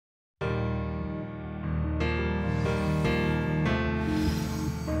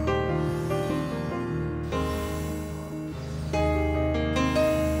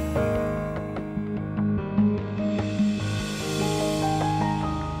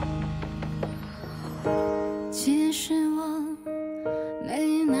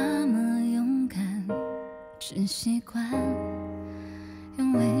是习惯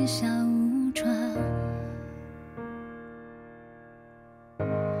用微笑武装。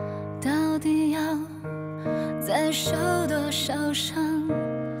到底要再受多少伤，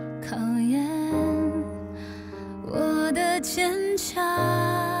考验我的坚强。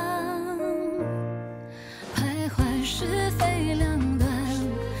徘徊是非两端，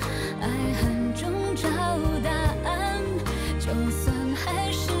爱恨中找答案。就算还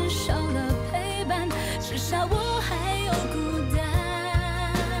是少了陪伴，至少我还有孤单。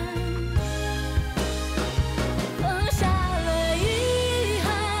放下了遗憾，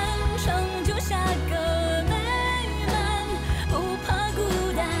成就下个美满，不怕孤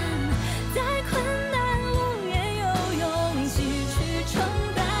单，再困难我也有勇气去承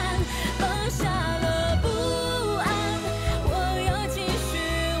担。放下了不安，我要继续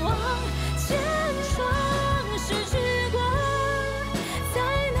往前闯，失去过才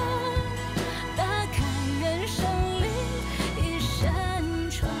能打开人生另一扇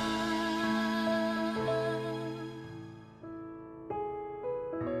窗。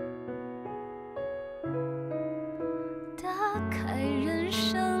打开人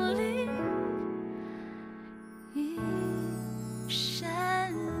生另一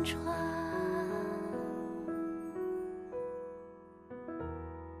扇窗。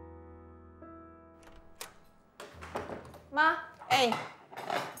妈，哎，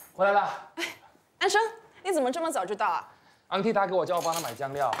回来了。安生，你怎么这么早就到啊？昂替打给我，叫我帮他买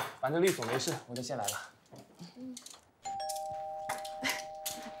酱料，反正律所没事，我就先来了。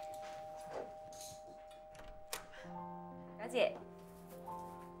小姐，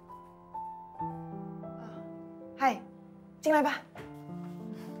嗨，进来吧。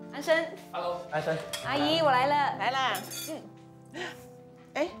安生， Hello， 安生，阿姨，我来了。来啦。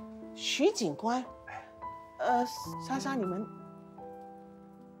哎，徐警官，莎莎，你们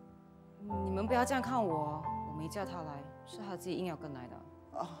你们不要这样看我，我没叫他来，是他自己硬要跟来的。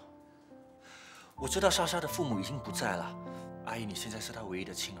哦，我知道莎莎的父母已经不在了，阿姨，你现在是她唯一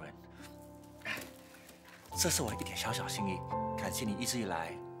的亲人。这是我一点小小心意，感谢你一直以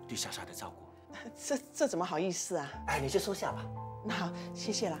来对莎莎的照顾。这怎么好意思啊？哎，你就收下吧。那好，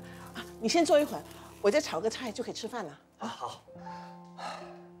谢谢了。啊，你先坐一会儿，我再炒个菜就可以吃饭了。啊，好。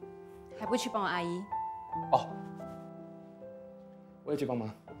还不去帮我阿姨？哦，我也去帮忙。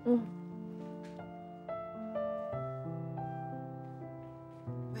嗯。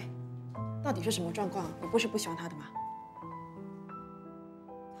喂，到底是什么状况？你不是不喜欢他的吗？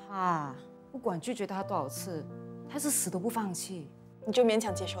他不管拒绝他多少次，他是死都不放弃。你就勉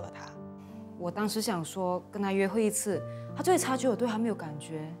强接受了他？我当时想说跟他约会一次，他就会察觉我对他没有感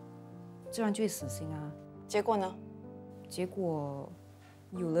觉，这样就会死心啊。结果呢？结果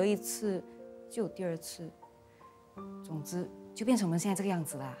有了一次，就有第二次，总之就变成我们现在这个样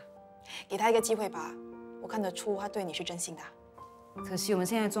子啦。给他一个机会吧，我看得出他对你是真心的。可惜我们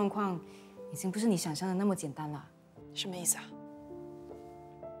现在的状况已经不是你想象的那么简单了。什么意思啊？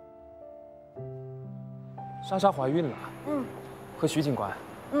莎莎怀孕了。嗯。和徐警官。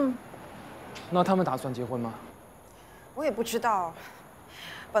嗯。那他们打算结婚吗？我也不知道。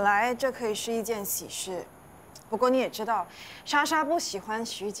本来这可以是一件喜事，不过你也知道，莎莎不喜欢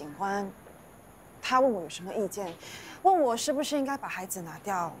徐警官。她问我有什么意见，问我是不是应该把孩子拿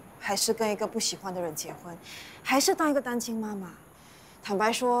掉，还是跟一个不喜欢的人结婚，还是当一个单亲妈妈。坦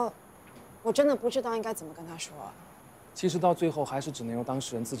白说，我真的不知道应该怎么跟她说。其实到最后还是只能由当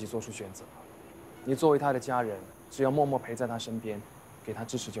事人自己做出选择。你作为他的家人，只要默默陪在他身边，给他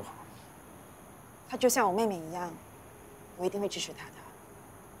支持就好。她就像我妹妹一样，我一定会支持她的。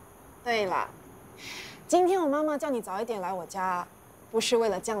对了，今天我妈妈叫你早一点来我家，不是为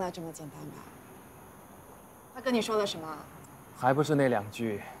了酱料这么简单吧？她跟你说了什么？还不是那两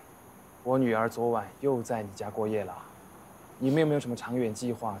句，我女儿昨晚又在你家过夜了，你们有没有什么长远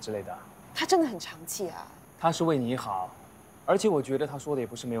计划之类的？她真的很长气啊。她是为你好，而且我觉得她说的也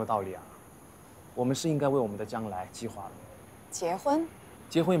不是没有道理啊。我们是应该为我们的将来计划了。结婚？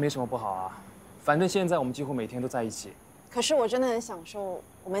结婚也没什么不好啊，反正现在我们几乎每天都在一起。可是我真的很享受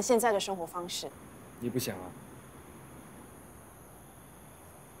我们现在的生活方式。你不想啊？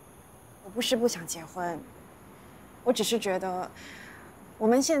我不是不想结婚，我只是觉得我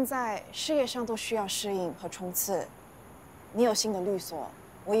们现在事业上都需要适应和冲刺。你有新的律所，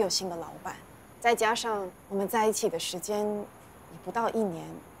我也有新的老板，再加上我们在一起的时间也不到1年，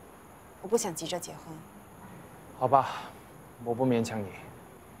我不想急着结婚。好吧，我不勉强你。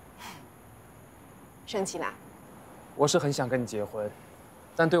生气啦？我是很想跟你结婚，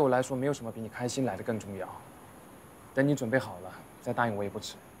但对我来说，没有什么比你开心来的更重要。等你准备好了，再答应我也不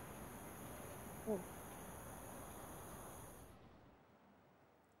迟。嗯。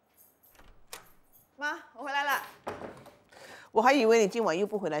妈，我回来了。我还以为你今晚又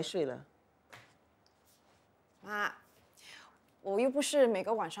不回来睡了。妈，我又不是每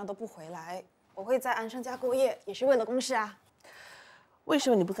个晚上都不回来，我会在安生家过夜，也是为了公事啊。为什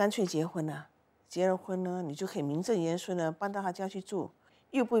么你不干脆结婚呢？结了婚呢，你就可以名正言顺的搬到他家去住，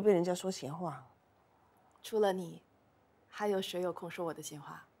又不会被人家说闲话。除了你，还有谁有空说我的闲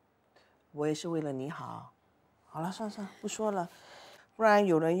话？我也是为了你好。好了，算了，不说了，不然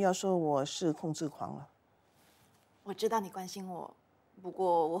有人要说我是控制狂了。我知道你关心我，不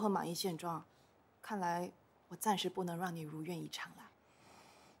过我很满意现状，看来我暂时不能让你如愿以偿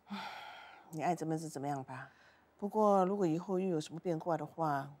了。你爱怎么是怎么样吧。不过如果以后又有什么变卦的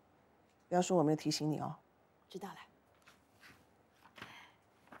话，不要说我没有提醒你哦。知道了。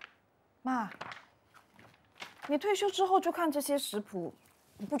妈，你退休之后就看这些食谱，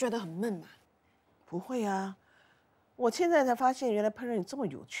你不觉得很闷吗？不会啊，我现在才发现原来烹饪这么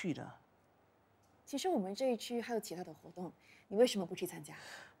有趣的。其实我们这一区还有其他的活动，你为什么不去参加？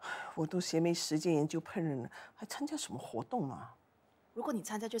我都嫌没时间研究烹饪了，还参加什么活动啊？如果你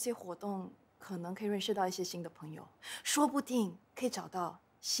参加这些活动，可能可以认识到一些新的朋友，说不定可以找到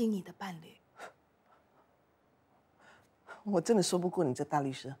心仪的伴侣。我真的说不过你这大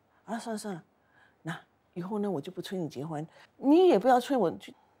律师。好了，算了，那以后呢，我就不催你结婚，你也不要催我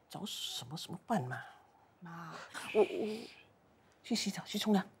去找什么伴嘛。妈，我去洗澡，去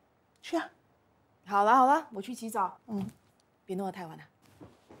冲凉，去啊。好了，我去洗澡。别弄得太晚了。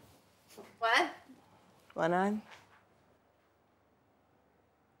晚安。晚安。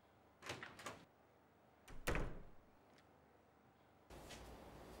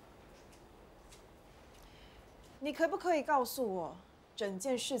你可不可以告诉我整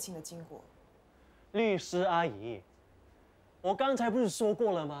件事情的经过？律师阿姨，我刚才不是说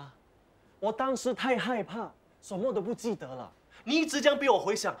过了吗？我当时太害怕，什么都不记得了。你一直这样逼我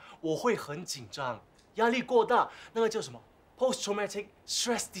回想，我会很紧张，压力过大，那个叫什么 post traumatic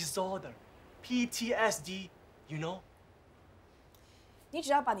stress disorder，PTSD，you know？ 你只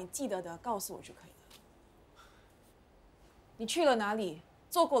要把你记得的告诉我就可以了。你去了哪里？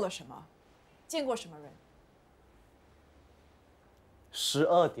做过了什么？见过什么人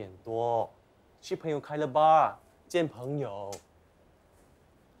12点多，去朋友开了 bar 见朋友。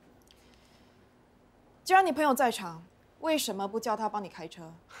既然你朋友在场，为什么不叫他帮你开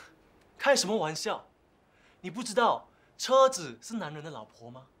车？开什么玩笑？你不知道车子是男人的老婆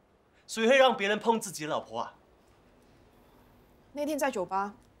吗？谁会让别人碰自己的老婆啊？那天在酒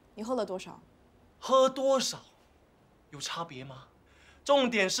吧，你喝了多少？喝多少有差别吗？重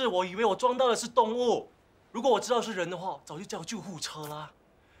点是我以为我撞到的是动物，如果我知道是人的话，早就叫救护车啦。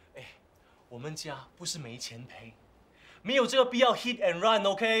哎，我们家不是没钱赔，没有这个必要 hit and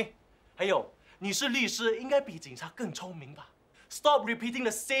run，OK？ 还有，你是律师，应该比警察更聪明吧 ？Stop repeating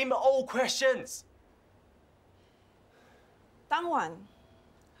the same old questions。当晚，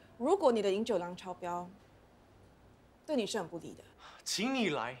如果你的饮酒量超标，对你是很不利的。请你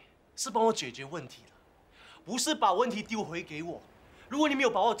来是帮我解决问题的，不是把问题丢回给我。如果你没有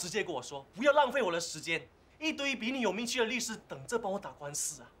把握，直接跟我说，不要浪费我的时间。一堆比你有名气的律师等着帮我打官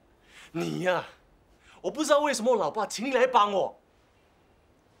司啊！你呀，我不知道为什么我老爸请你来帮我。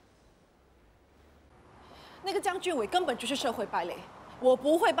那个江俊伟根本就是社会败类，我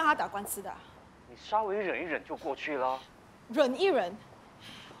不会帮他打官司的。你稍微忍一忍就过去了。忍一忍，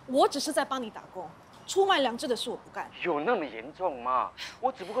我只是在帮你打工，出卖良知的事我不干。有那么严重吗？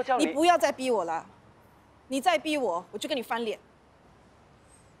我只不过叫你。你不要再逼我了，你再逼我，我就跟你翻脸。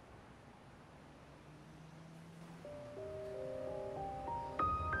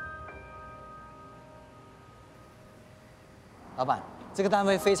老板，这个单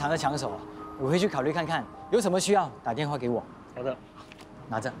位非常的抢手啊，我会去考虑看看，有什么需要打电话给我。好的，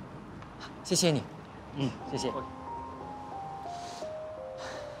拿着，谢谢你。谢谢。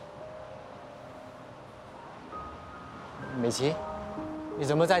美琪，你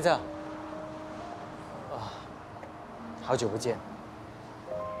怎么在这？好久不见。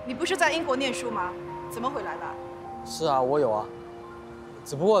你不是在英国念书吗？怎么回来了？是啊，我有啊，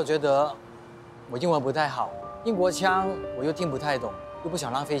只不过我觉得我英文不太好。英国腔我又听不太懂，又不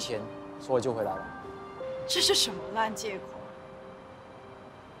想浪费钱，所以我就回来了。这是什么烂借口？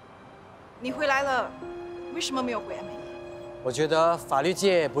你回来了，为什么没有回 M&E？ 我觉得法律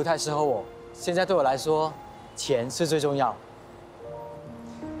界不太适合我，现在对我来说，钱是最重要。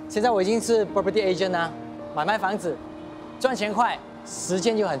现在我已经是 property agent 啊，买卖房子，赚钱快，时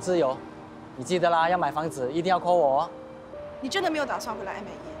间就很自由。你记得啦，要买房子一定要 call 我哦。你真的没有打算回来 M&E？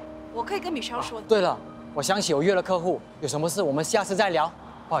 我可以跟Michelle说的。对了。我想起我约了客户，有什么事我们下次再聊。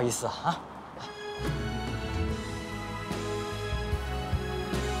不好意思啊。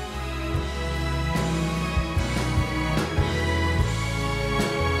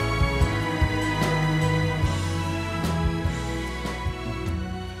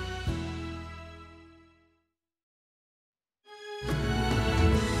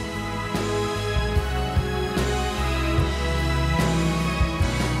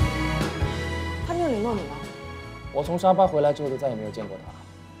我从沙巴回来之后就再也没有见过他。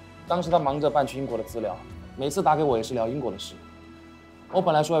当时他忙着办去英国的资料，每次打给我也是聊英国的事。我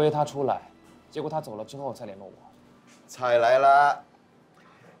本来说要约他出来，结果他走了之后才联络我。才来啦！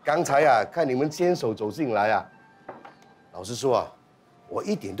刚才啊，看你们牵手走进来啊，老实说啊，我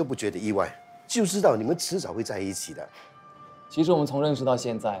一点都不觉得意外，就知道你们迟早会在一起的。其实我们从认识到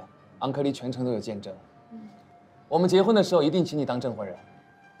现在，昂克利全程都有见证。我们结婚的时候一定请你当证婚人。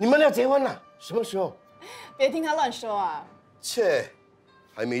你们要结婚了？什么时候？别听他乱说啊！切，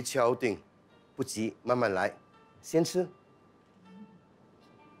还没敲定，不急，慢慢来，先吃。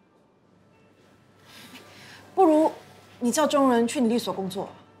不如你叫中人去你律所工作。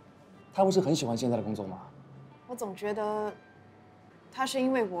他不是很喜欢现在的工作吗？我总觉得他是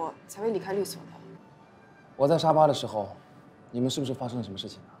因为我才会离开律所的。我在沙巴的时候，你们是不是发生了什么事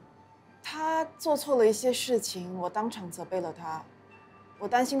情啊？他做错了一些事情，我当场责备了他。我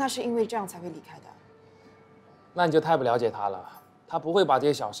担心他是因为这样才会离开的。那你就太不了解他了，他不会把这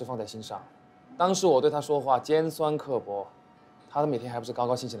些小事放在心上。当时我对他说话尖酸刻薄，他每天还不是高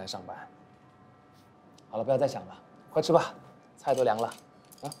高兴兴来上班。好了，不要再想了，快吃吧，菜都凉了。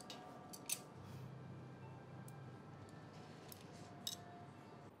啊。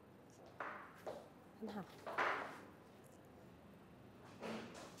很好。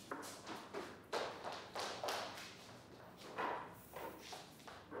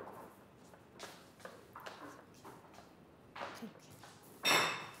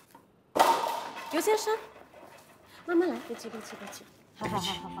刘先生，慢慢来，别急，别急，别急。好好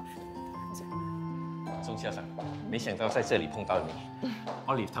好好好。钟校长，没想到在这里碰到你。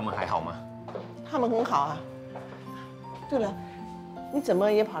Olive 他们还好吗？他们很好啊。对了，你怎么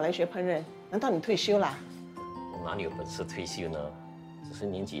也跑来学烹饪？难道你退休啦？我哪里有本事退休呢？只是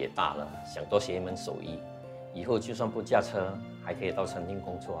年纪也大了，想多学一门手艺，以后就算不驾车，还可以到餐厅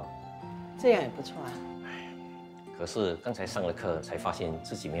工作啊。这样也不错啊。可是刚才上了课，才发现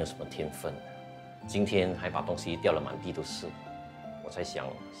自己没有什么天分。今天还把东西掉了满地都是，我在想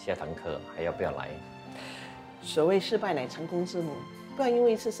下堂课还要不要来？所谓失败乃成功之母，不要因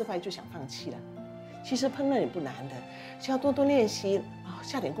为一次失败就想放弃了。其实烹饪也不难的，只要多多练习啊，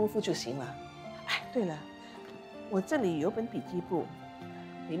下点功夫就行了。哎，对了，我这里有本笔记簿，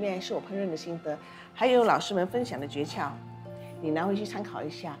里面是我烹饪的心得，还有老师们分享的诀窍，你拿回去参考一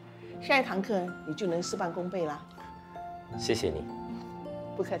下。下一堂课你就能事半功倍啦。谢谢你，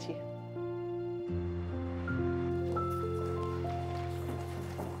不客气。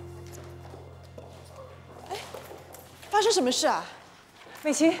发生什么事啊？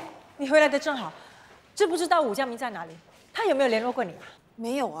美琪，你回来的正好，知不知道武家明在哪里？他有没有联络过你啊？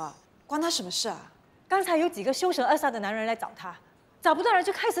没有啊，关他什么事啊？刚才有几个凶神恶煞的男人来找他，找不到人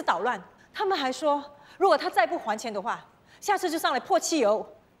就开始捣乱。他们还说，如果他再不还钱的话，下次就上来泼汽油。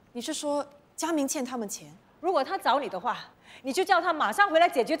你是说家明欠他们钱？如果他找你的话，你就叫他马上回来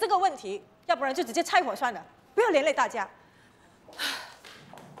解决这个问题，要不然就直接拆伙算了，不要连累大家。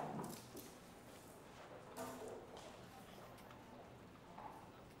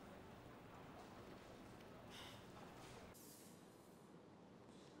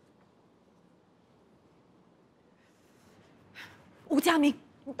吴家明，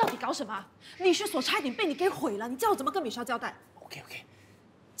你到底搞什么？律师所差一点被你给毁了，你叫我怎么跟米莎交代 ？OK，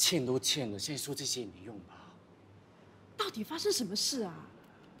 欠都欠了，现在说这些也没用吧？到底发生什么事啊？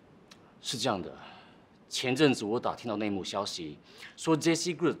是这样的，前阵子我打听到内幕消息，说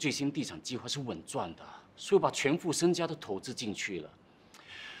JC Group 最新地产计划是稳赚的，所以我把全副身家都投资进去了。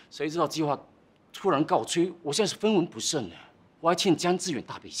谁知道计划突然告吹，我现在是分文不剩呢，我还欠江志远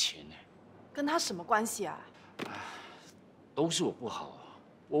大笔钱呢。跟他什么关系啊？都是我不好，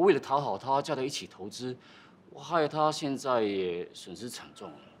我为了讨好他，叫他一起投资，我害他现在也损失惨重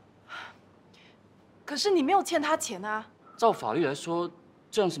了。可是你没有欠他钱啊。照法律来说，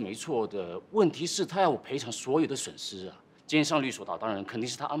这样是没错的。问题是，他要我赔偿所有的损失啊！今天上律所当然肯定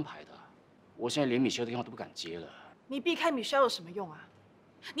是他安排的。我现在连米歇尔的电话都不敢接了。你避开米歇尔有什么用啊？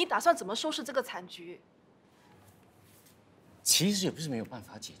你打算怎么收拾这个残局？其实也不是没有办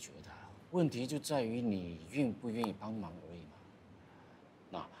法解决的，问题就在于你愿不愿意帮忙而已嘛。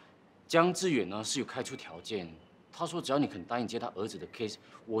那江志远呢是有开出条件，他说只要你肯答应接他儿子的 case，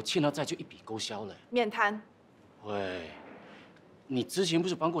 我欠他债就一笔勾销了。免谈。喂，你之前不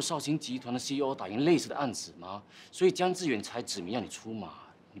是帮过绍兴集团的 CEO 打赢类似的案子吗？所以江志远才指明让你出马。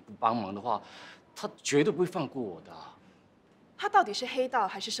你不帮忙的话，他绝对不会放过我的。他到底是黑道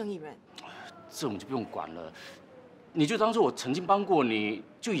还是生意人？这我们就不用管了。你就当做我曾经帮过你，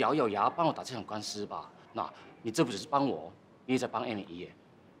就咬咬牙帮我打这场官司吧。那你这不只是帮我，你也在帮 M&E 耶。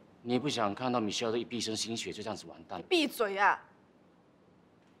你也不想看到米歇尔的一毕生心血就这样子完蛋。闭嘴啊！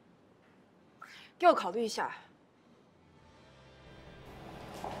给我考虑一下。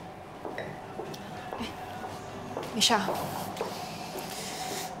没事啊。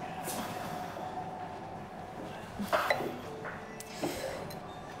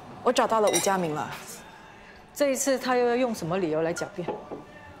我找到了吴家明了。这一次他又要用什么理由来狡辩？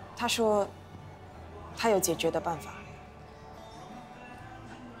他说，他有解决的办法。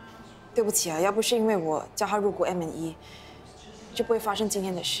对不起啊，要不是因为我叫他入股 M&E， 就不会发生今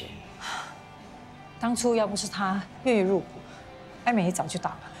天的事。当初要不是他愿意入股，M&E早就倒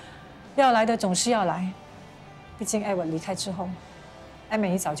了。要来的总是要来，毕竟艾文离开之后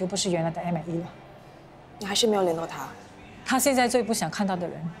，M&E早就不是原来的 M&E 了。你还是没有联络他？他现在最不想看到的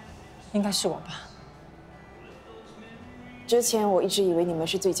人，应该是我吧。之前我一直以为你们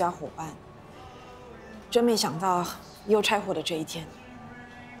是最佳伙伴，真没想到又拆伙的这一天。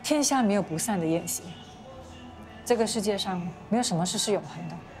天下没有不散的宴席，这个世界上没有什么事是永恒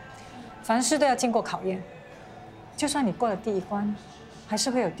的，凡事都要经过考验。就算你过了第一关，还是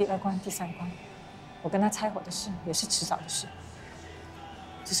会有第二关、第三关。我跟他拆伙的事也是迟早的事，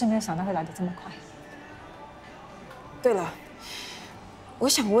只是没有想到会来得这么快。对了，我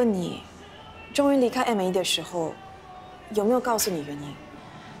想问你，终于离开 M&E 的时候，有没有告诉你原因？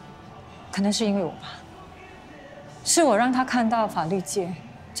可能是因为我吧，是我让他看到法律界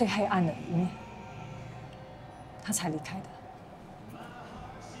最黑暗的一面，他才离开的。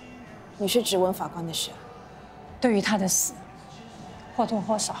你是质问法官的事？对于他的死，或多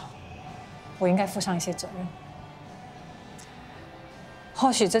或少，我应该负上一些责任。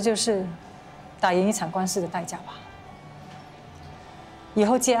或许这就是打赢一场官司的代价吧。以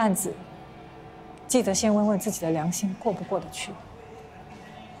后接案子，记得先问问自己的良心过不过得去，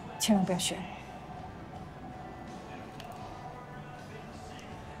千万不要选我。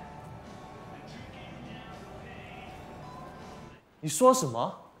你说什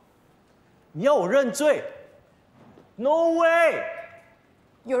么？你要我认罪 ？No way！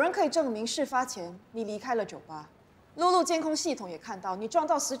 有人可以证明事发前你离开了酒吧，录入监控系统也看到你撞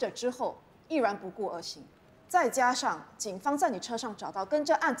到死者之后依然不顾而行，再加上警方在你车上找到跟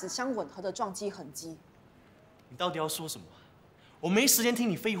这案子相吻合的撞击痕迹。你到底要说什么？我没时间听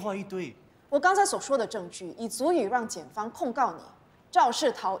你废话一堆。我刚才所说的证据已足以让检方控告你肇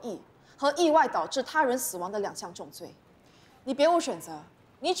事逃逸和意外导致他人死亡的2项重罪。你别无选择，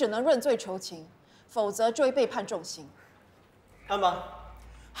你只能认罪求情，否则就会被判重刑。看吧，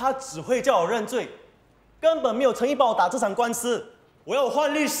他只会叫我认罪，根本没有诚意帮我打这场官司。我要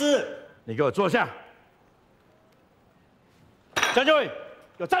换律师。你给我坐下。江俊伟，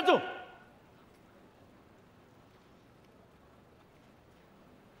给我站住！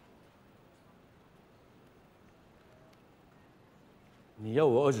你要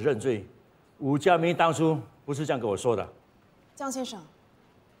我儿子认罪，武家明当初不是这样跟我说的。江先生，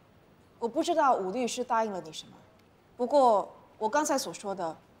我不知道武律师答应了你什么，不过我刚才所说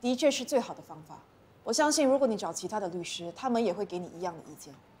的的确是最好的方法。我相信，如果你找其他的律师，他们也会给你一样的意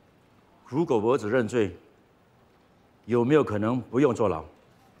见。如果我儿子认罪，有没有可能不用坐牢？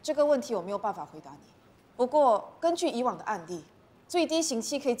这个问题我没有办法回答你。不过，根据以往的案例，最低刑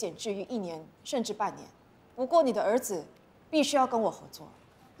期可以减至于1年甚至半年。不过，你的儿子必须要跟我合作，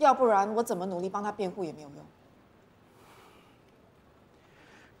要不然我怎么努力帮他辩护也没有用。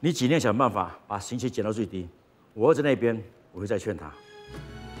你尽量想办法把刑期减到最低。我儿子那边我会再劝他。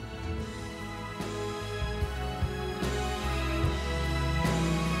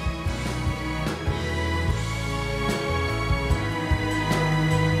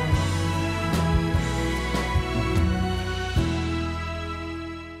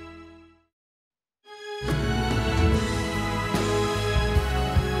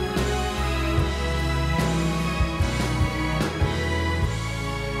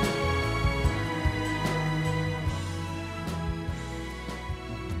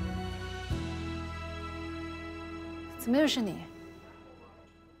怎么又是你？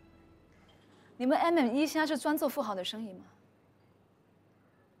你们 M&E 现在是专做富豪的生意吗？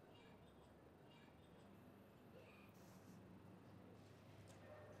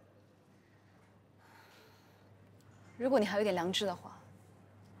如果你还有点良知的话，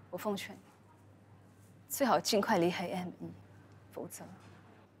我奉劝你，最好尽快离开 M&E， 否则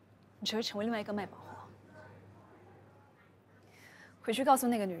你只会成为另外一个卖保货。回去告诉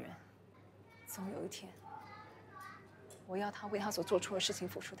那个女人，总有一天。我要他为他所做出的事情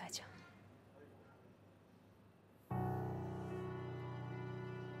付出代价。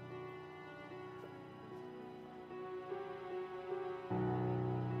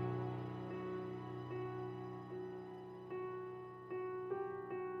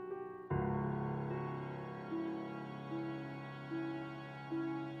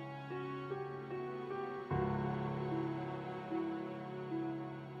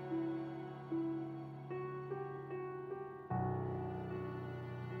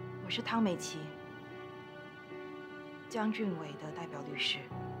是汤美琪，江俊伟的代表律师。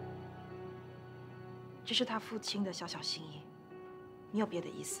这是他父亲的小小心意，你有别的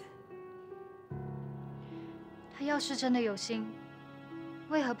意思？他要是真的有心，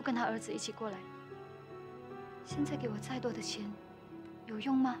为何不跟他儿子一起过来？现在给我再多的钱，有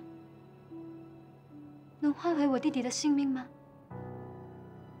用吗？能换回我弟弟的性命吗？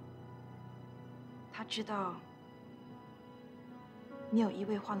他知道你有一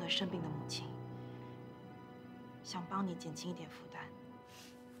位患了生病的母亲，想帮你减轻一点负担。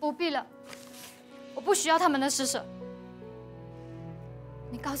不必了，我不需要他们的施舍。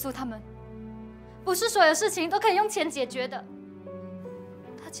你告诉他们，不是所有事情都可以用钱解决的。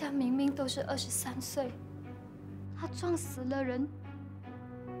他家明明都是23岁，他撞死了人，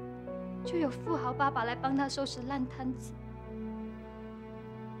就有富豪爸爸来帮他收拾烂摊子。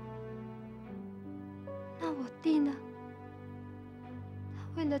那我弟呢？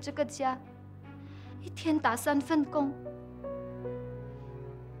他为了这个家，一天打3份工，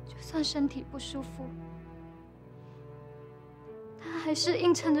就算身体不舒服，他还是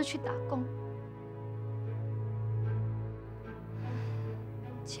硬撑着去打工。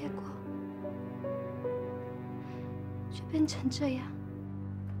结果却变成这样。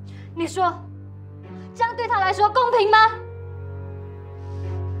你说，这样对他来说公平吗？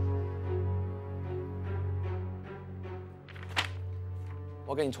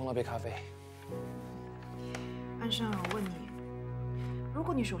我给你冲了杯咖啡。安生，我问你，如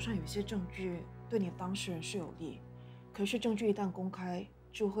果你手上有些证据对你的当事人是有利，可是证据一旦公开，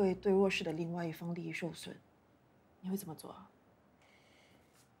就会对弱势的另外一方利益受损，你会怎么做啊？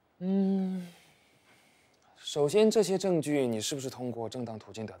首先这些证据你是不是通过正当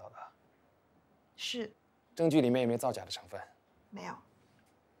途径得到的？是。证据里面有没有造假的成分？没有。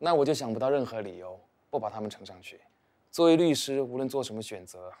那我就想不到任何理由不把他们呈上去。作为律师，无论做什么选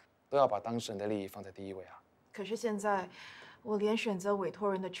择，都要把当事人的利益放在第一位啊。可是现在，我连选择委托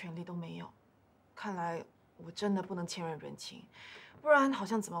人的权利都没有，看来我真的不能欠人人情，不然好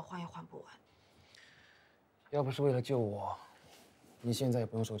像怎么还也还不完。要不是为了救我，你现在也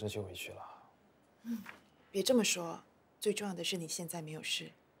不用受这些委屈了。别这么说，最重要的是你现在没有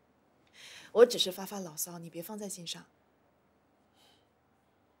事。我只是发发牢骚，你别放在心上。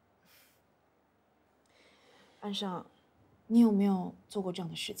安生，你有没有做过这样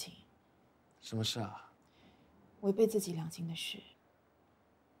的事情？什么事啊？违背自己良心的事。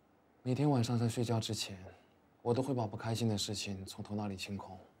每天晚上在睡觉之前，我都会把不开心的事情从头脑里清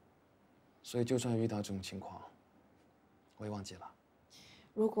空，所以就算遇到这种情况，我也忘记了。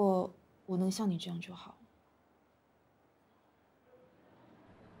如果我能像你这样就好。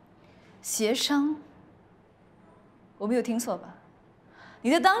协商？我没有听错吧？你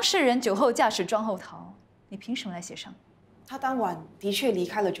的当事人酒后驾驶撞后逃，你凭什么来协商？他当晚的确离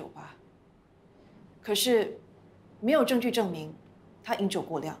开了酒吧，可是没有证据证明他饮酒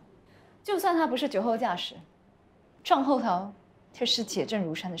过量。就算他不是酒后驾驶，撞后逃却是铁证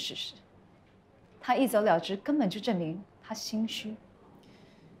如山的事实。他一走了之，根本就证明他心虚。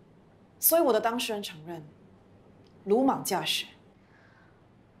所以我的当事人承认鲁莽驾驶。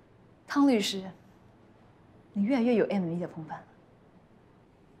汤律师，你越来越有 M&E 的风范了。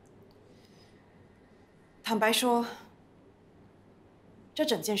坦白说，这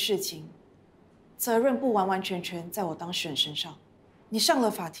整件事情责任不完完全全在我当事人身上。你上了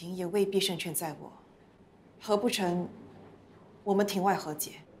法庭也未必胜券在握，何不成我们庭外和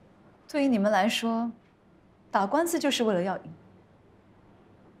解？对于你们来说，打官司就是为了要赢。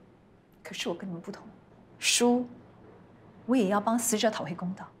可是我跟你们不同，输，我也要帮死者讨回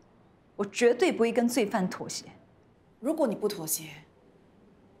公道。我绝对不会跟罪犯妥协。如果你不妥协，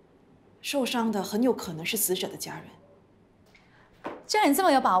受伤的很有可能是死者的家人。既然你这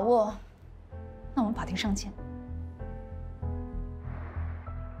么有把握，那我们法庭上见。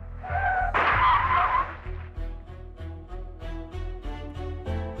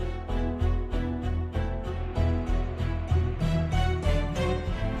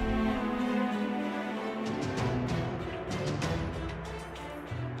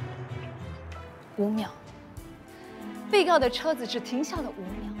5秒，被告的车子只停下了5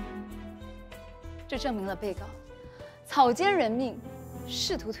秒，这证明了被告草菅人命，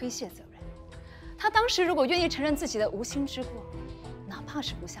试图推卸责任。他当时如果愿意承认自己的无心之过，哪怕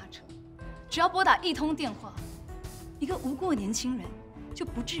是不下车，只要拨打1通电话，一个无辜的年轻人就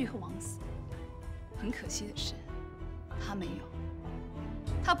不至于会枉死。很可惜的是，他没有。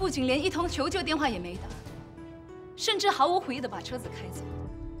他不仅连1通求救电话也没打，甚至毫无悔意地把车子开走，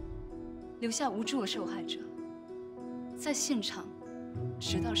留下无助的受害者在现场，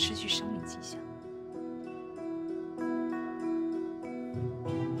直到失去生命迹象。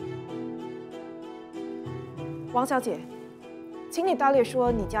王小姐，请你大略说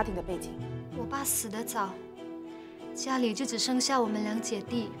你家庭的背景。我爸死得早，家里就只剩下我们2姐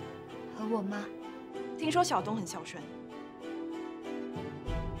弟和我妈。听说小东很孝顺。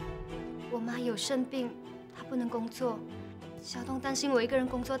我妈有肾病，她不能工作。小东担心我一个人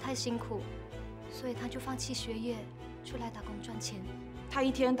工作太辛苦，所以他就放弃学业，出来打工赚钱。他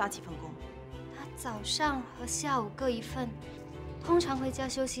一天打几份工？他早上和下午各1份，通常回家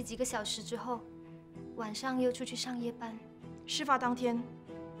休息几个小时之后，晚上又出去上夜班。事发当天，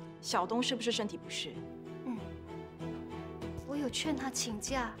小东是不是身体不适？我有劝他请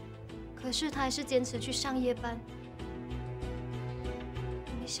假，可是他还是坚持去上夜班。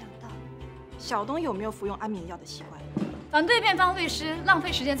没想到，小东有没有服用安眠药的习惯？反对辩方律师浪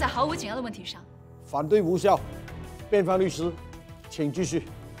费时间在毫无紧要的问题上。反对无效。辩方律师，请继续。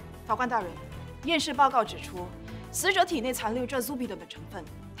法官大人，验尸报告指出，死者体内残留着 Zubidone 的成分，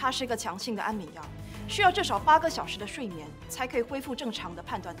它是一个强性的安眠药，需要至少8个小时的睡眠才可以恢复正常的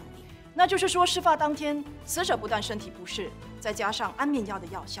判断能力。那就是说，事发当天，死者不但身体不适，再加上安眠药的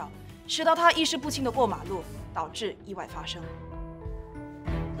药效，使到他意识不清的过马路，导致意外发生。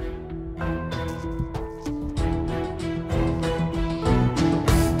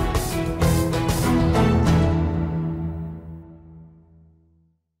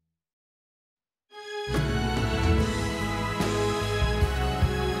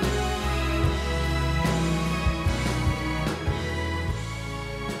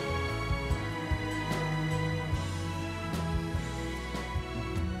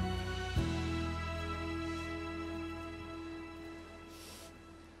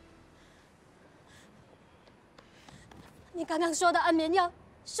你刚刚说的安眠药，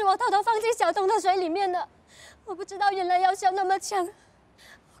是我偷偷放进小东的水里面的。我不知道原来药效那么强。我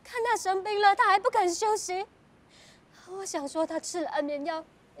看他生病了，他还不肯休息。我想说他吃了安眠药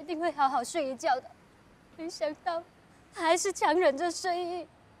一定会好好睡一觉的，没想到他还是强忍着睡意。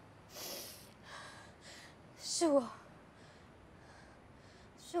是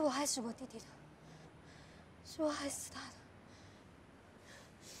我害死我弟弟的，是我害死他的。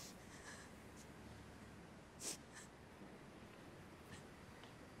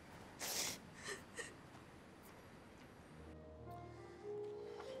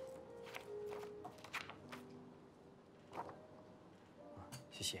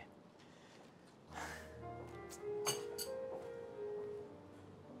谢谢。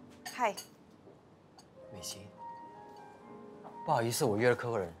嗨，美琪，不好意思，我约了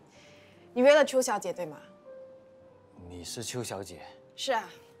客人。你约了邱小姐对吗？你是邱小姐？是啊，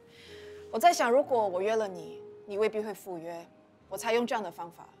我在想，如果我约了你，你未必会赴约，我才用这样的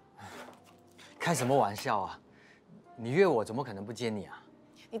方法。开什么玩笑啊！你约我，怎么可能不接你啊？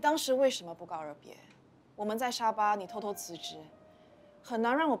你当时为什么不告而别？我们在沙巴，你偷偷辞职。很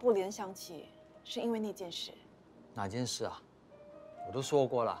难让我不联想起，是因为那件事。哪件事啊？我都说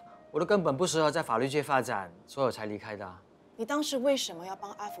过了，我都根本不适合在法律界发展，所以我才离开的啊。你当时为什么要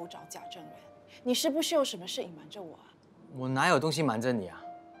帮阿福找假证人？你是不是有什么事隐瞒着我啊？我哪有东西瞒着你啊？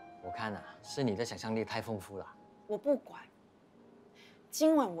我看啊，是你的想象力太丰富了。我不管，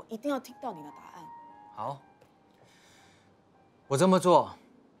今晚我一定要听到你的答案。好，我这么做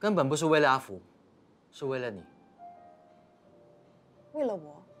根本不是为了阿福，是为了你。为了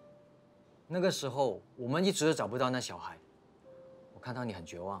我？那个时候我们一直都找不到那小孩，我看到你很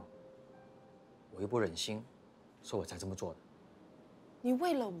绝望，我又不忍心，所以我才这么做的。你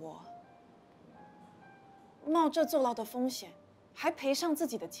为了我，冒着坐牢的风险，还赔上自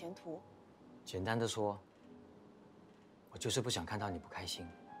己的前途？简单的说，我就是不想看到你不开心，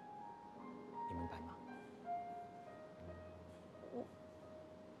你明白吗？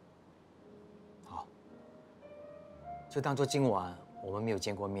好，就当做今晚我们没有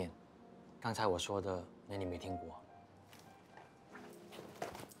见过面，刚才我说的，那你没听过。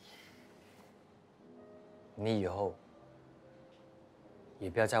你以后也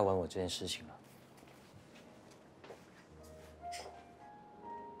不要再问我这件事情了。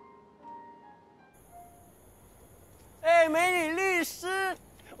哎，美女律师，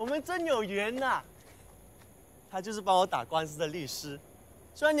我们真有缘呐！他就是帮我打官司的律师，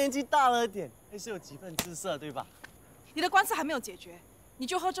虽然年纪大了点，还是有几分姿色，对吧？你的官司还没有解决，你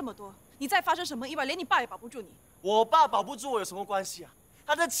就喝这么多，你再发生什么意外，连你爸也保不住你。我爸保不住我有什么关系啊？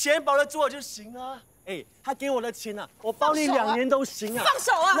他的钱保得住我就行啊！哎，他给我的钱啊，我包你2年都行啊！放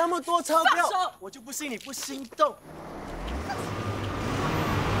手啊！那么多钞票，放手！我就不信你不心动。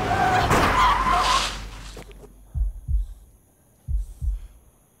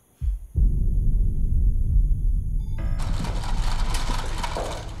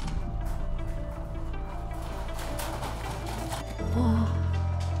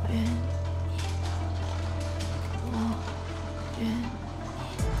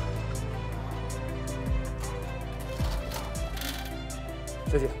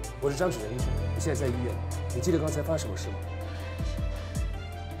小姐，我是张主任医生，你现在在医院，你记得刚才发生什么事吗？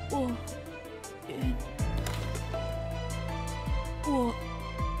我愿意。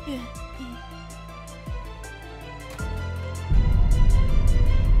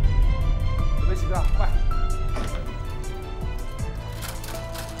准备起飞，快！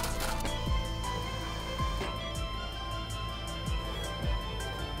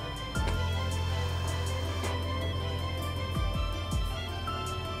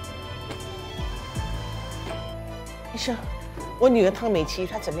医生，我女儿汤美琪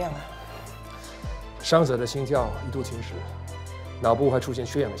她怎么样了？伤者的心跳一度停止，脑部还出现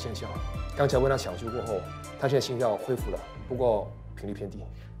缺氧的现象。刚才为她抢救过后，她现在心跳恢复了，不过频率偏低。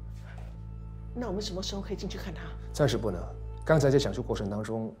那我们什么时候可以进去看她？暂时不能。刚才在抢救过程当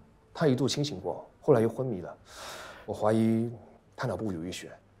中，她一度清醒过，后来又昏迷了。我怀疑她脑部有淤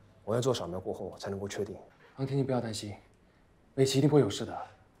血，我要做扫描过后才能够确定。安婷，你不要担心，美琪一定不会有事的。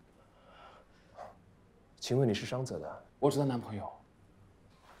请问你是伤者的？我是她男朋友。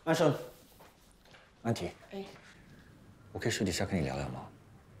安生，安婷，哎，我可以私底下跟你聊聊吗？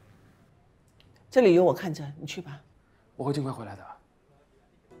这里有我看着，你去吧。我会尽快回来的。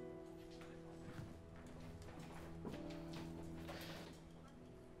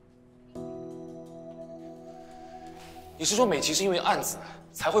你是说美琪是因为案子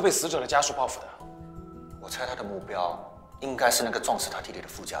才会被死者的家属报复的？我猜他的目标应该是那个撞死他弟弟的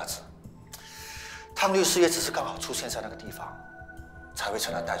富家子。汤律师也只是刚好出现在那个地方，才会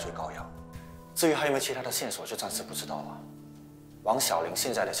成了戴罪羔羊。至于还有没有其他的线索，就暂时不知道了。王小玲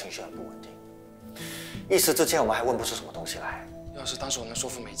现在的情绪很不稳定，一时之间我们还问不出什么东西来。要是当时我能说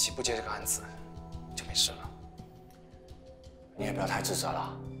服美琪不接这个案子，就没事了。你也不要太自责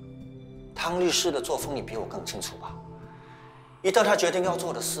了。汤律师的作风你比我更清楚吧？一旦他决定要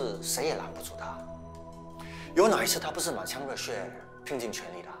做的事，谁也拦不住他。有哪一次他不是满腔热血、拼尽全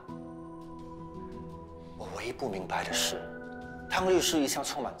力的？我唯一不明白的是，汤律师一向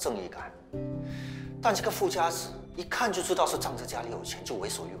充满正义感，但这个富家子一看就知道是仗着家里有钱就为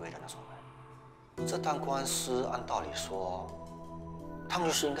所欲为的那种人。这单官司按道理说，汤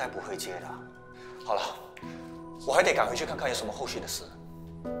律师应该不会接的。好了，我还得赶回去看看有什么后续的事。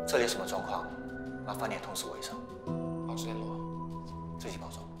这里有什么状况，麻烦你也通知我一声。保持联络，自己保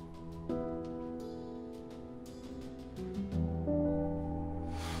重。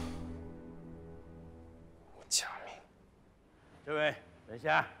家明，俊伟，等一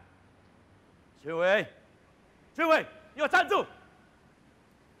下。俊伟，俊伟，你给我站住！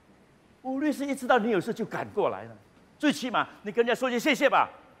吴律师一知道你有事就赶过来了，最起码你跟人家说句谢谢吧。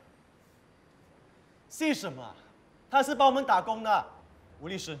谢什么？他是帮我们打工的。吴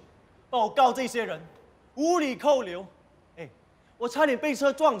律师，帮我告这些人无理扣留。哎，我差点被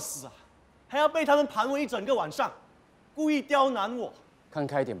车撞死啊，还要被他们盘问一整个晚上，故意刁难我。看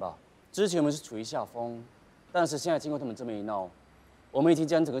开一点吧，之前我们是处于下风，但是现在经过他们这么一闹，我们已经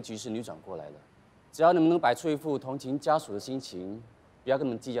将整个局势扭转过来了。只要你们能摆出一副同情家属的心情，不要跟他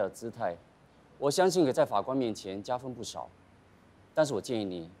们计较的姿态，我相信可以在法官面前加分不少。但是我建议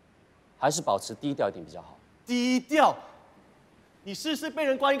你，还是保持低调一点比较好。低调？你试试被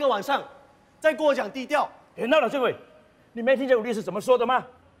人关一个晚上，再跟我讲低调？别闹了，这位，你没听见吴律师怎么说的吗？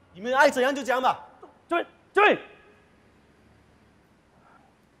你们爱怎样就怎样吧。这位，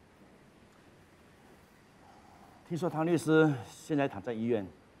听说唐律师现在躺在医院，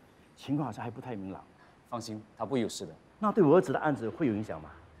情况好像还不太明朗。放心，他不会有事的。那对我儿子的案子会有影响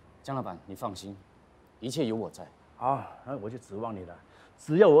吗？江老板，你放心，一切有我在。好，那我就指望你了。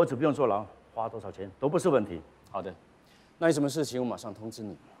只要我儿子不用坐牢，花多少钱都不是问题。好的，那有什么事情我马上通知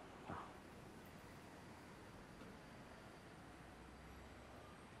你。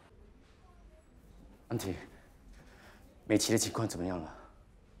安婷，美琪的情况怎么样了？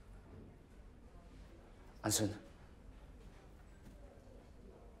安生，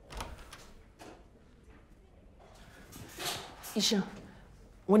医生，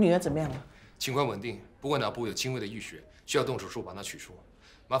我女儿怎么样了？情况稳定，不过脑部有轻微的淤血，需要动手术把它取出。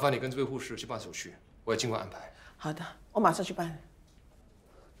麻烦你跟这位护士去办手续，我要尽快安排。好的，我马上去办。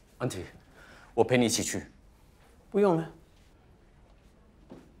安婷，我陪你一起去。不用了。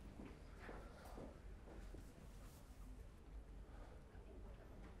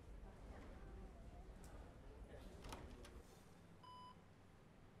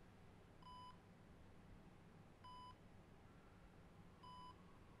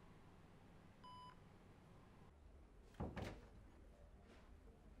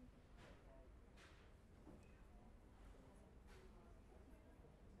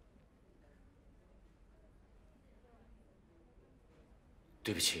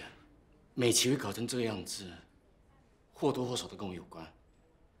对不起，美琪会搞成这个样子，或多或少都跟我有关。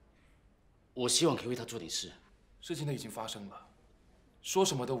我希望可以为他做点事。事情都已经发生了，说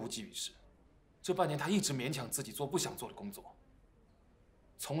什么都无济于事。这半年他一直勉强自己做不想做的工作，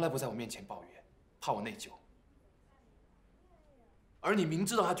从来不在我面前抱怨，怕我内疚。而你明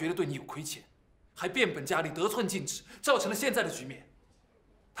知道他绝对对你有亏欠，还变本加厉、得寸进尺，造成了现在的局面。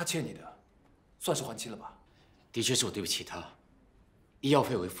他欠你的，算是还清了吧？的确是我对不起他，医药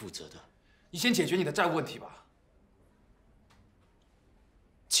费我会负责的。你先解决你的债务问题吧。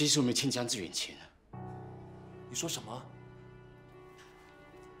其实我没欠江志远钱。你说什么？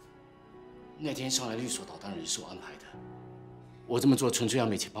那天上来律所捣蛋的人是我安排的，我这么做纯粹让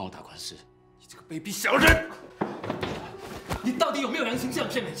美琪帮我打官司。你这个卑鄙小人！你到底有没有良心这样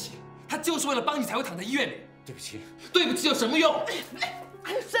骗美琪？她就是为了帮你才会躺在医院里。对不起，对不起有什么用？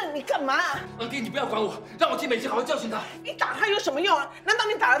安生，你干嘛？安迪，你不要管我，让我替美琪好好教训她。你打她有什么用啊？难道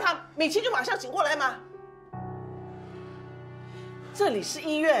你打了她，美琪就马上醒过来吗？这里是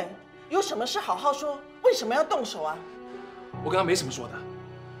医院，有什么事好好说，为什么要动手啊？我跟她没什么说的，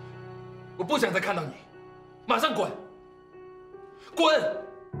我不想再看到你，马上滚！滚！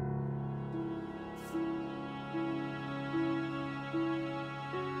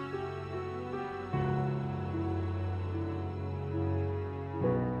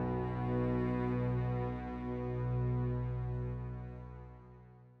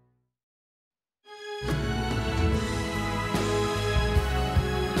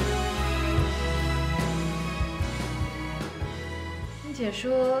姐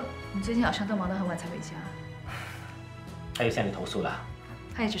说你最近好像都忙到很晚才回家。他又向你投诉了？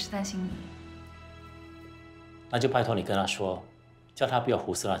他也只是担心你。那就拜托你跟他说，叫他不要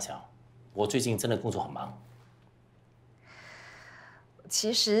胡思乱想。我最近真的工作很忙。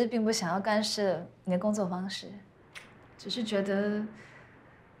其实并不想要干涉你的工作方式，只是觉得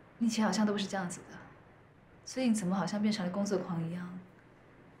你以前好像都不是这样子的，所以你怎么好像变成了工作狂一样？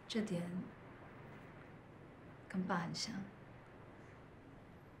这点跟爸很像。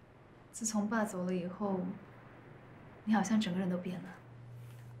自从爸走了以后，你好像整个人都变了。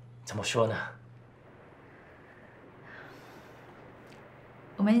怎么说呢？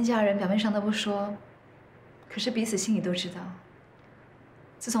我们一家人表面上都不说，可是彼此心里都知道。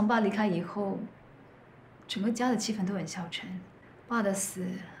自从爸离开以后，整个家的气氛都很消沉。爸的死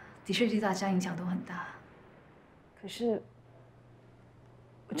的确对大家影响都很大。可是，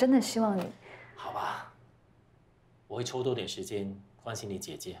我真的希望你……好吧，我会抽多点时间关心你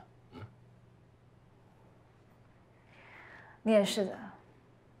姐姐。你也是的，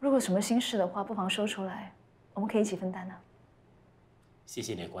如果有什么心事的话，不妨说出来，我们可以一起分担呢。谢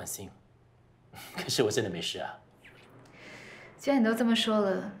谢你的关心，可是我真的没事啊。既然你都这么说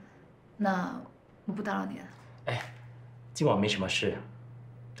了，那我不打扰你了。哎，今晚没什么事，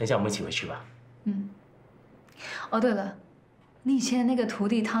等一下我们一起回去吧。嗯。哦，对了，你以前的那个徒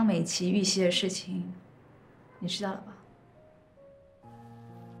弟汤美琪遇袭的事情，你知道了吧？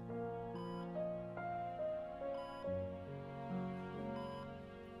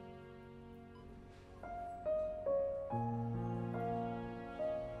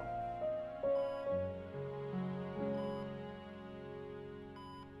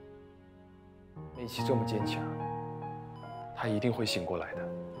美琪这么坚强，她一定会醒过来的。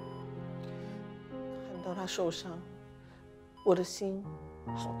看到他受伤，我的心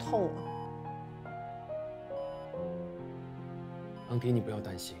好痛啊！昂迪，你不要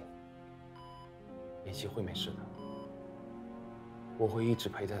担心，美琪会没事的。我会一直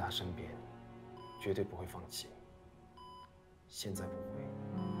陪在她身边，绝对不会放弃。现在不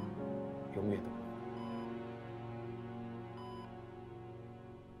会，永远都不会。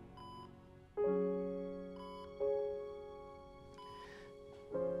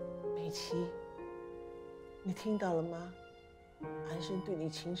美琪，你听到了吗？安生对你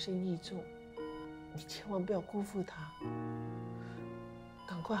情深意重，你千万不要辜负他。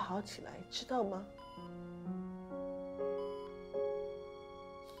赶快好起来，知道吗？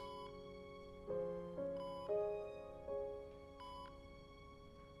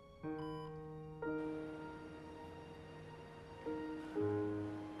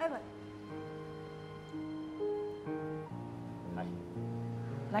艾文，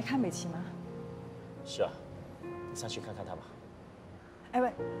来看美琪吗？是啊，你上去看看她吧。艾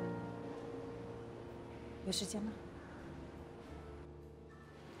文，有时间吗？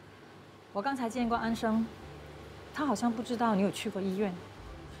我刚才见过安生，他好像不知道你有去过医院。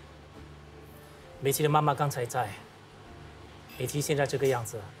美琪的妈妈刚才在，美琪现在这个样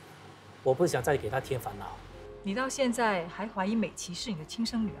子，我不想再给她添烦恼。你到现在还怀疑美琪是你的亲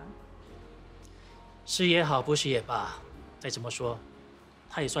生女儿？是也好，不是也罢，再怎么说，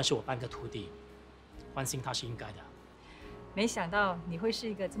她也算是我半个徒弟，关心她是应该的。没想到你会是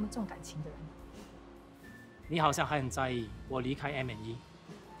一个这么重感情的人。你好像还很在意我离开 M&E。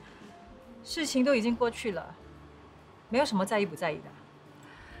事情都已经过去了，没有什么在意不在意的。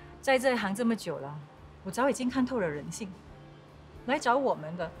在这一行这么久了，我早已经看透了人性。来找我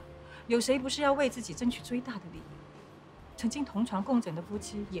们的，有谁不是要为自己争取最大的利益？曾经同床共枕的夫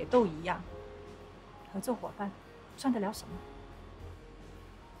妻也都一样。合作伙伴，算得了什么？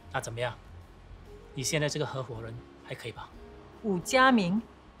那怎么样？你现在这个合伙人还可以吧？家明，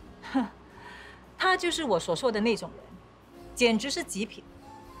哼，他就是我所说的那种人，简直是极品。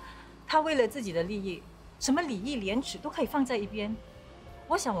他为了自己的利益，什么礼义廉耻都可以放在一边。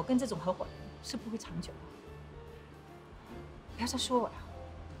我想我跟这种合伙人是不会长久的。不要再说我了。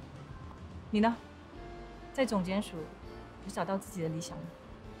你呢？在总监署有找到自己的理想吗？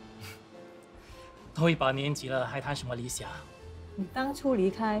都一把年纪了，还谈什么理想？你当初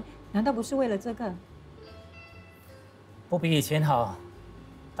离开，难道不是为了这个？不比以前好，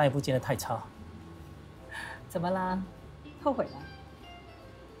但也不见得太差。怎么啦？后悔了？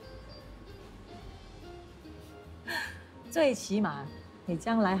最起码，你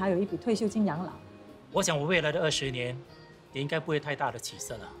将来还有一笔退休金养老。我想我未来的20年，也应该不会太大的起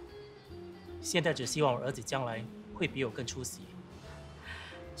色了。现在只希望我儿子将来会比我更出息。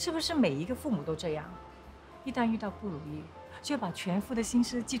是不是每一个父母都这样？一旦遇到不如意，就把全副的心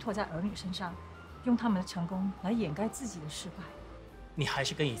思寄托在儿女身上，用他们的成功来掩盖自己的失败。你还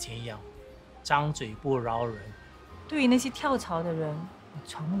是跟以前一样，张嘴不饶人。对于那些跳槽的人，我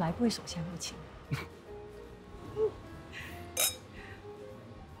从来不会手下留情。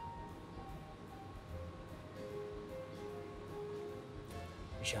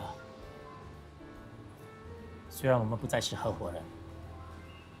雨璇，虽然我们不再是合伙人，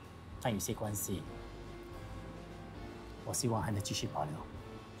但有些关系，我希望还能继续保留。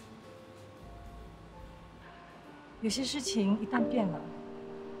有些事情一旦变了，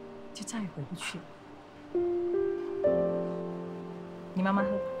就再也回不去了。你慢慢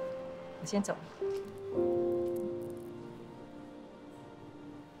喝，我先走了。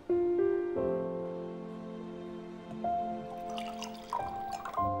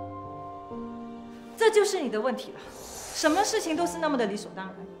这就是你的问题了，什么事情都是那么的理所当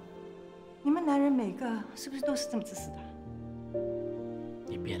然。你们男人每个是不是都是这么自私的？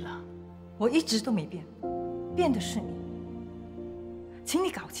你变了。我一直都没变，变的是你。请你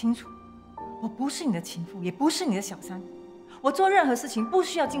搞清楚，我不是你的情妇，也不是你的小三。我做任何事情不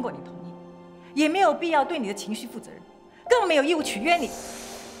需要经过你同意，也没有必要对你的情绪负责任，更没有义务取悦你。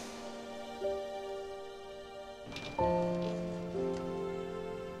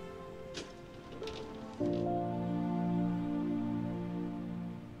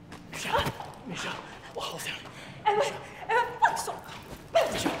美香，我好想你。哎喂，放手！美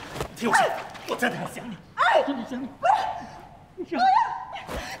香，听我说，我真的很想你，我真的想你。美香，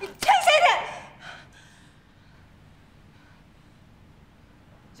你清醒点！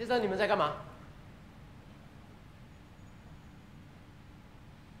先生，你们在干嘛？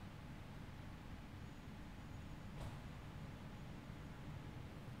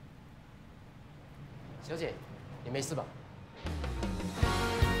小姐，你没事吧？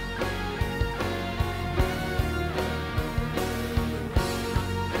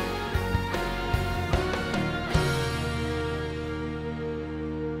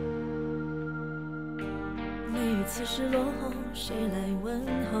每次失落后，谁来问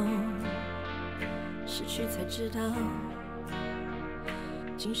候？失去才知道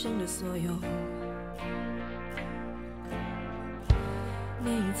今生的所有。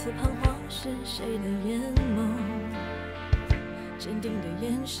每一次彷徨是谁的眼眸？坚定的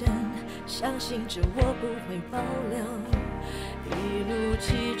眼神，相信着我不会保留。一路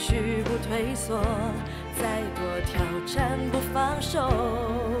崎岖不退缩，再多挑战不放手，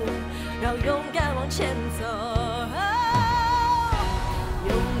要勇敢往前走。